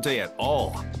a forte at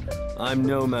all. I'm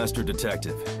no master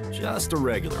detective, just a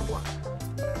regular one.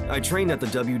 I trained at the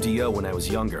WDO when I was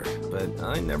younger, but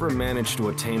I never managed to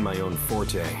attain my own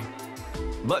forte.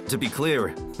 But to be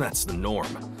clear, that's the norm.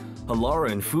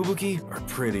 Halara and Fubuki are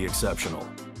pretty exceptional.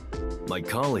 My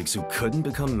colleagues who couldn't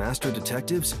become master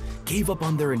detectives gave up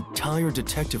on their entire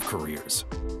detective careers.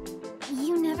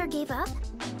 You never gave up?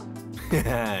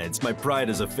 It's my pride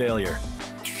as a failure.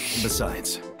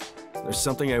 Besides, there's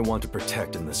something I want to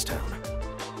protect in this town.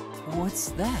 What's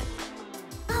that?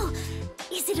 Oh,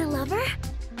 is it a lover?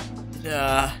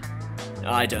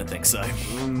 I don't think so.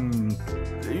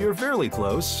 You're fairly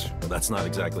close, but that's not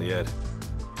exactly it.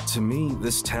 To me,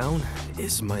 this town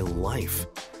is my life.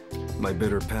 My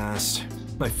bitter past,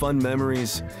 my fun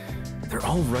memories, they're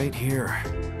all right here.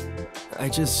 I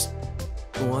just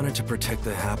wanted to protect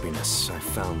the happiness I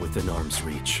found within arm's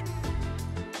reach.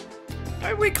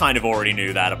 We kind of already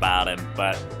knew that about him,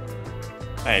 but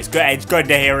hey, it's good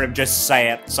to hear him just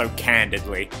say it so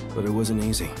candidly. But it wasn't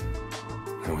easy.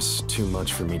 It was too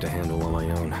much for me to handle on my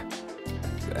own.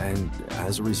 And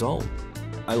as a result,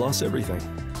 I lost everything.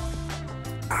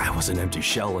 I was an empty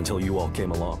shell until you all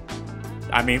came along.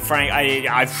 I mean, Frank,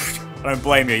 I don't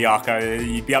blame you, Yako.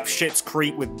 You'd be up shit's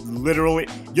creek with literally...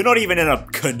 You're not even in a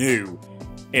canoe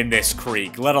in this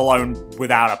creek, let alone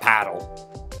without a paddle.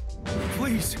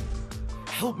 Please,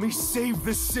 help me save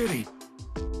this city.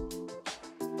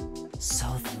 So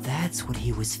that's what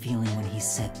he was feeling when he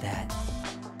said that.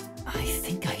 I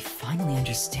think I finally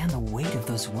understand the weight of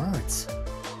those words.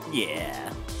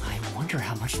 Yeah. I wonder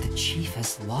how much the chief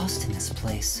has lost in this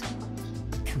place.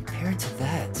 Compared to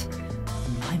that,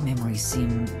 my memories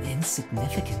seem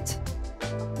insignificant.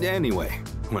 Anyway,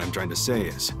 what I'm trying to say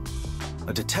is,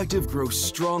 a detective grows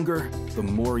stronger the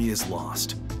more he is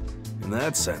lost. In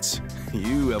that sense,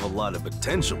 you have a lot of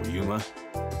potential, Yuma.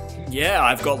 Yeah,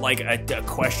 I've got like a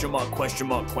question mark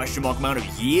amount of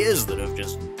years that have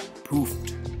just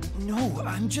poofed. No,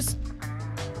 I'm just...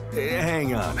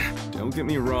 Hang on, don't get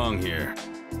me wrong here.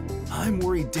 I'm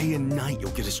worried day and night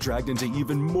you'll get us dragged into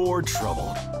even more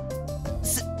trouble.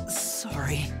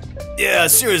 Sorry. Yeah,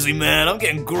 seriously, man, I'm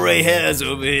getting gray hairs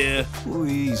over here.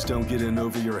 Please don't get in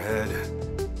over your head.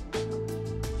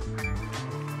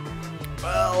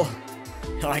 Well,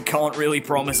 I can't really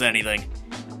promise anything.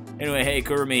 Anyway, hey,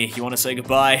 Kurumi, you want to say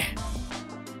goodbye?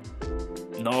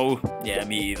 No? Yeah,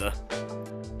 me either.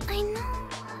 I know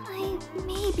I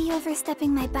may be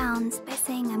overstepping my bounds by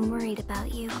saying I'm worried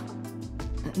about you.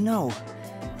 No,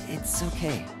 it's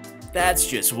okay. That's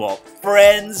just what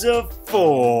friends are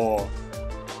for.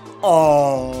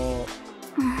 Oh.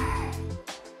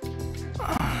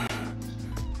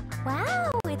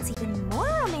 Wow, it's even more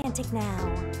romantic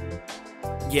now.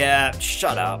 Yeah,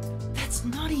 shut up. That's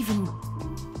not even...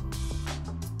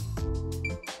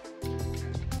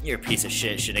 You're a piece of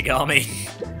shit, Shinigami.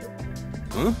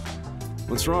 Huh?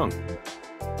 What's wrong?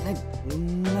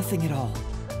 Nothing at all.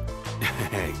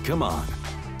 Hey, come on.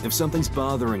 If something's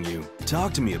bothering you,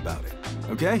 talk to me about it,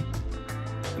 okay?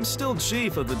 I'm still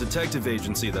chief of the detective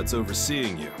agency that's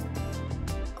overseeing you.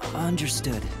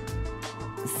 Understood.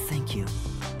 Thank you.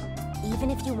 Even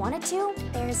if you wanted to,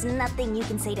 there's nothing you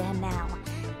can say to him now.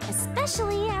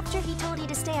 Especially after he told you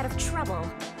to stay out of trouble.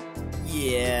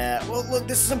 Yeah, well, look,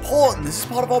 this is important. This is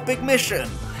part of our big mission.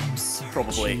 I'm sorry,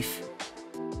 Probably. Chief.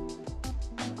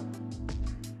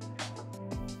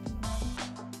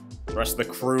 The rest of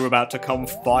the crew about to come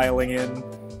filing in.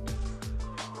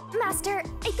 Master,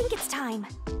 I think it's time.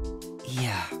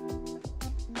 Yeah.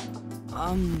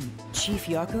 Chief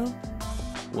Yako?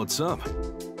 What's up?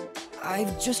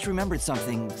 I've just remembered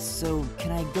something, so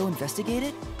can I go investigate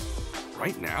it?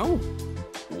 Right now?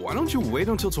 Why don't you wait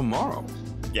until tomorrow?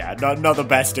 Yeah, not the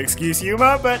best excuse,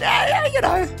 humor, but, you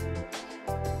know.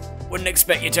 Wouldn't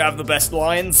expect you to have the best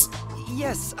lines.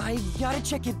 Yes, I gotta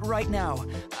check it right now.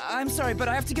 I'm sorry, but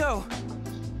I have to go.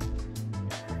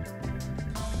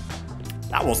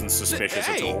 That wasn't suspicious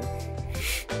at all.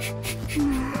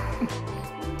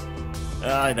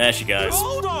 There she goes.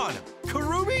 Hold on!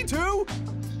 Kurumi too?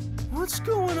 What's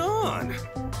going on?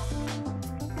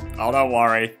 Oh, don't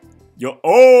worry. You're...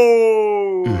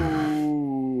 Oh!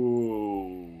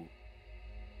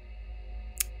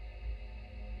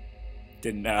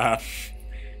 Didn't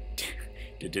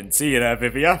see you there,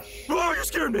 Vivia. Oh, you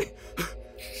scared me!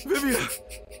 Vivian,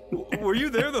 were you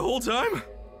there the whole time?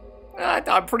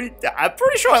 I'm pretty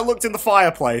sure I looked in the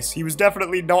fireplace. He was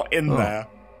definitely not in there.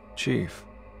 Chief,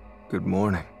 good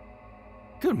morning.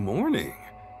 Good morning.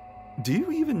 Do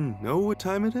you even know what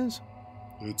time it is?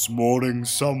 It's morning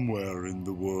somewhere in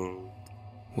the world.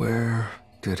 Where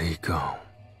did he go?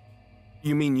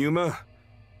 You mean Yuma?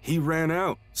 He ran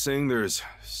out, saying there's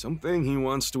something he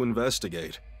wants to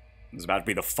investigate. It's about to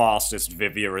be the fastest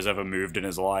Vivia has ever moved in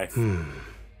his life.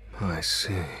 I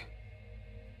see.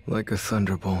 Like a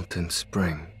thunderbolt in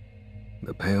spring,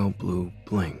 the pale blue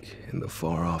blink in the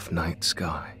far-off night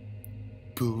sky.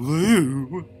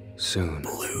 Blue? Soon,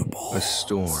 Blue balls. a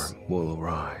storm will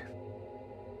arrive.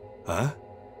 Huh?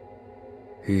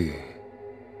 He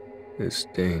is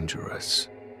dangerous.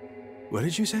 What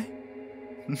did you say?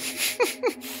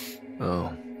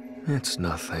 Oh, it's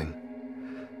nothing.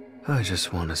 I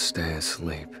just want to stay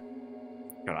asleep.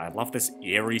 God, I love this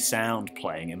eerie sound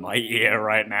playing in my ear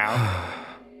right now.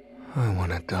 I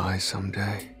want to die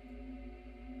someday.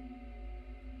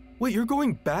 Wait, you're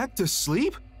going back to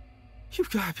sleep? You've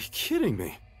got to be kidding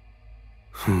me.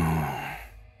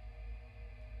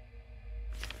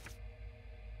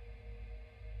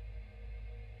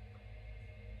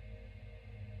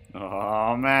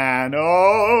 Oh man,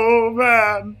 oh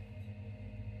man.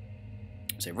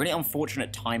 It's a really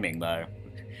unfortunate timing though.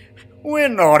 We're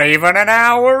not even an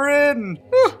hour in.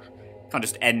 Can't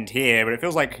just end here, but it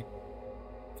feels like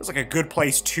a good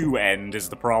place to end is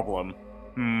the problem.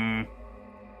 Yuma!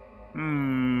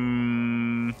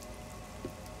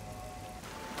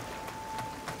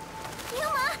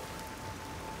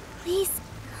 Please,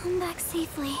 come back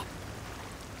safely.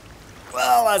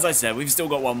 Well, as I said, we've still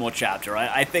got one more chapter.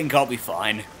 I think I'll be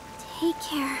fine. Take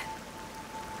care.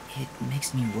 It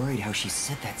makes me worried how she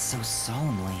said that so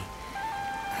solemnly.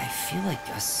 I feel like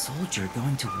a soldier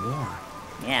going to war.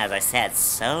 Yeah, as I said,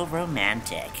 so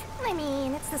romantic. I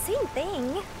mean, it's the same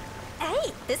thing.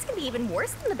 Hey, this could be even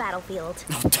worse than the battlefield.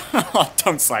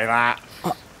 Don't say that.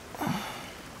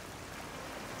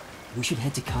 We should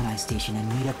head to Kanai Station and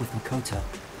meet up with Makoto.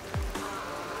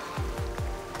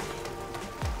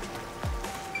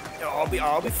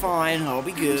 I'll be fine. I'll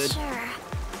be good. Sure.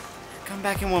 Come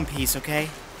back in one piece, okay?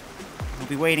 I'll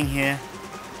be waiting here.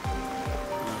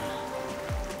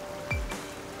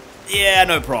 Yeah,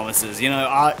 no promises. You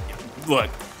know, look,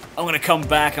 I'm gonna come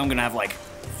back. I'm gonna have like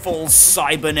full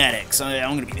cybernetics.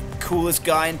 I'm gonna be the coolest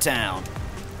guy in town.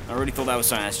 I really thought that was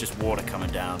something that's just water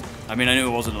coming down. I mean, I knew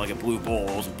it wasn't like a blue ball.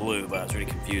 It wasn't blue, but I was really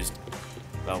confused.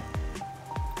 Well,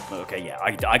 okay, yeah,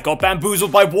 I got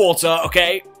bamboozled by water.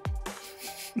 Okay.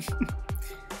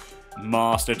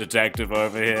 Master detective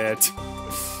over here.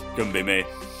 Couldn't be me.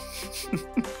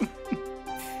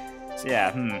 So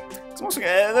yeah,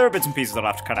 there are bits and pieces that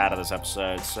I'll have to cut out of this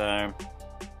episode, so... I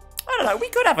don't know, we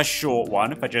could have a short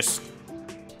one if I just...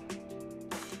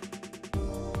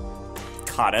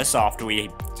 cut us after we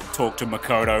talk to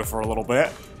Makoto for a little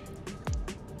bit.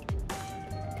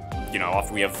 You know,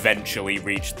 after we eventually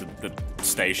reach the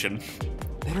station.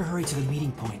 Better hurry to the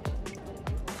meeting point.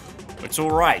 It's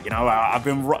alright, you know, I've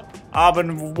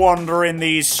been wandering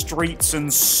these streets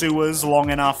and sewers long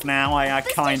enough now. I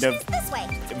kind of This way.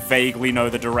 vaguely know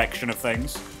the direction of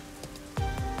things.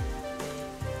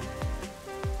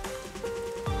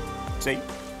 See?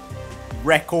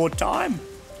 Record time.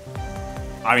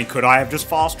 I mean, could I have just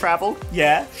fast traveled?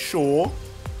 Yeah, sure.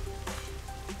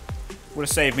 Would have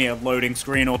saved me a loading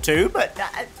screen or two, but,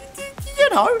 you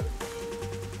know.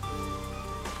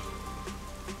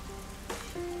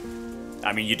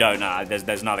 I mean, you don't know.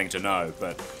 There's nothing to know,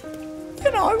 but,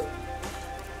 you know.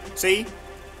 See?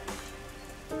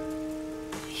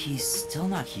 He's still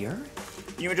not here?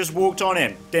 You just walked on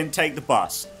in, didn't take the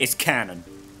bus. It's canon.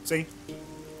 See?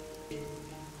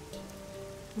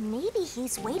 Maybe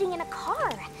he's waiting in a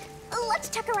car. Let's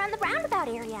check around the roundabout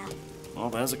area. Oh,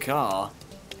 there's a car.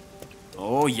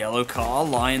 Oh, yellow car,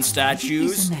 lion He's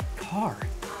statues. in that car.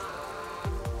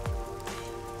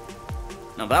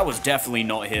 Now that was definitely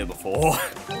not here before.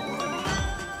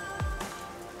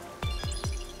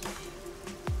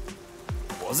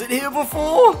 Was it here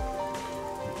before?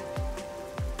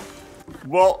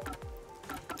 Well,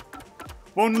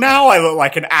 now I look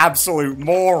like an absolute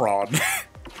moron.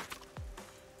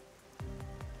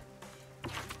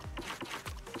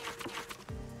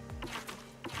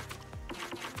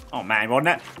 Oh man, well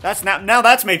now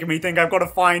that's making me think I've got to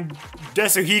find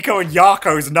Desuhiko and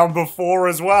Yako's number 4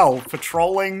 as well.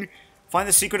 Patrolling, find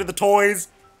the secret of the toys.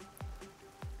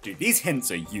 Dude, these hints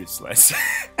are useless.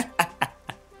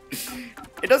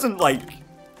 It doesn't like...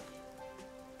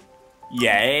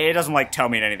 Yeah, it doesn't like tell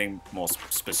me anything more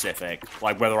specific.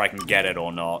 Like whether I can get it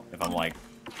or not. If I'm like...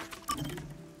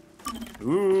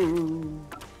 Ooh.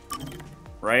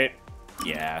 Right?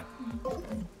 Yeah.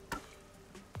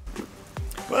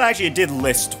 Well, actually, it did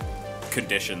list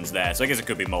conditions there, so I guess it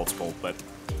could be multiple, but...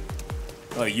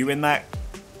 Oh, you in that?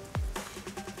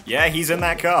 Yeah, he's in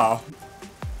that car.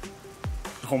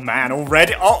 Oh, man,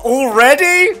 already? Oh,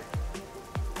 already?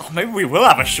 maybe we will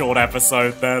have a short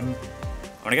episode then.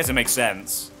 I mean, I guess it makes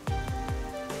sense.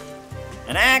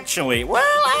 And actually, well,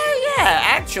 yeah,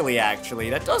 actually,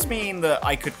 that does mean that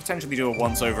I could potentially do a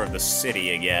once-over of the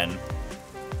city again.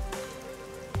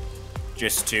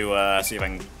 Just to see if I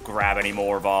can grab any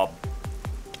more of our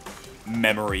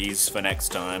memories for next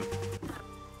time.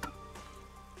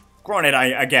 Granted,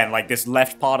 again, like this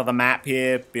left part of the map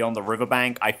here, beyond the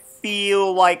riverbank, I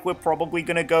feel like we're probably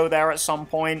gonna go there at some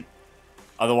point.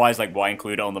 Otherwise, like, why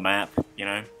include it on the map, you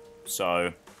know?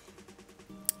 So...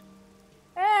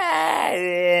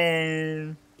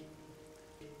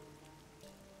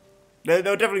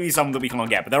 There'll definitely be some that we can't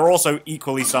get, but there are also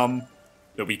equally some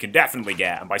that we can definitely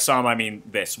get. And by some, I mean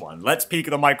this one. Let's peek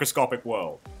at the microscopic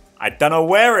world. I don't know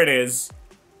where it is.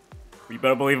 But you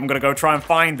better believe I'm gonna go try and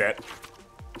find it.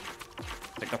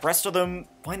 Like the rest of them,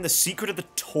 find the secret of the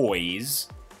toys.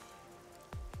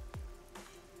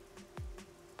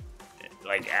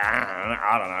 Like,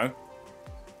 I don't know.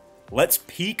 Let's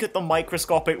peek at the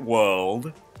microscopic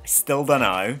world. I still don't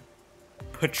know.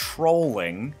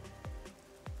 Patrolling.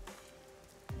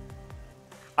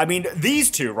 I mean,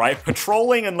 these two, right?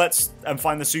 Patrolling and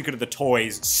find the secret of the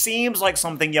toys seems like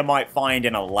something you might find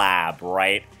in a lab,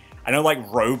 right? I know, like,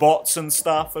 robots and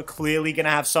stuff are clearly gonna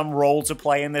have some role to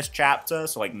play in this chapter,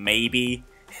 so, like, maybe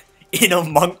in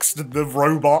amongst the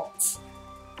robots.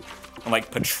 And,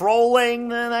 like, patrolling,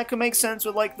 then that could make sense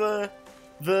with, like, the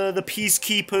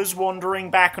peacekeepers wandering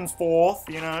back and forth,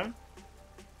 you know?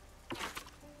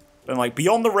 Then, like,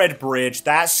 beyond the Red Bridge,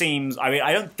 that seems... I mean,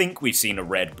 I don't think we've seen a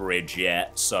Red Bridge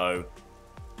yet, so,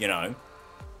 you know.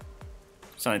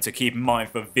 Something to keep in mind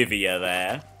for Vivia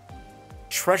there.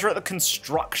 Treasure at the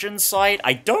construction site?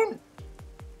 I don't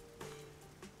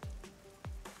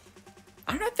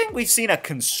think we've seen a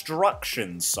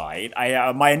construction site.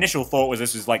 My initial thought was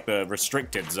this was like the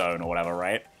restricted zone or whatever,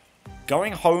 right?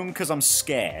 Going home because I'm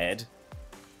scared.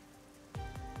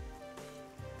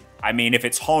 I mean, if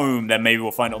it's home, then maybe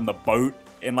we'll find it on the boat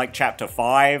in like chapter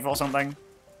 5 or something.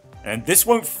 And this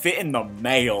won't fit in the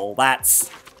mail. That's...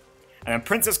 And then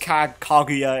Princess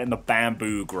Kaguya in the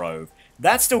Bamboo Grove.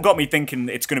 That still got me thinking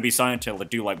it's going to be something to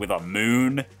do, like, with a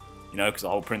moon. You know, because the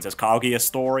whole Princess Kaguya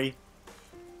story.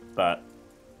 But...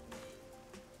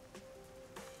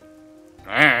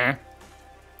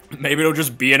 maybe it'll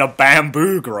just be in a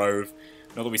bamboo grove.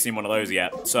 Not that we've seen one of those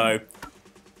yet. So...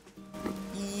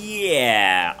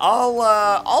 yeah.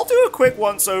 I'll do a quick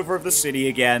once-over of the city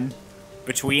again.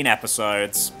 Between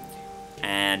episodes.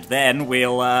 And then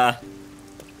we'll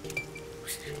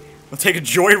take a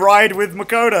joyride with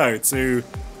Makoto to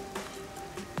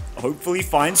hopefully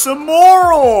find some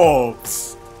more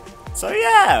orbs. So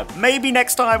yeah, maybe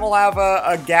next time we'll have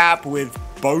a gap with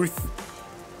both.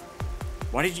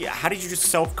 How did you just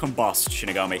self-combust,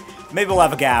 Shinigami? Maybe we'll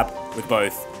have a gap with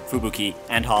both Fubuki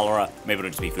and Halora. Maybe it'll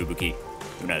just be Fubuki.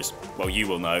 Who knows? Well, you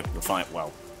will know. You'll find.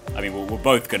 Well, I mean, we're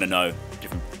both gonna know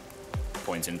different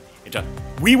points in time.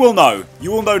 We will know.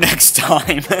 You will know next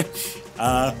time. So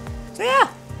yeah.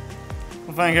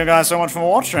 Well, thank you guys so much for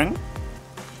watching. And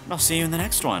I'll see you in the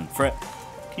next one. Can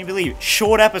you believe it?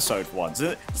 Short episode for once.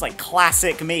 It's like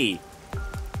classic me.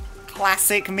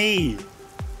 Classic me.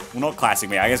 Well, not classic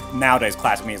me. I guess nowadays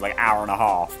classic me is like hour and a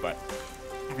half, but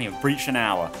I haven't even breached an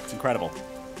hour. It's incredible.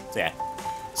 So yeah.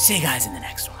 See you guys in the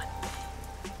next one.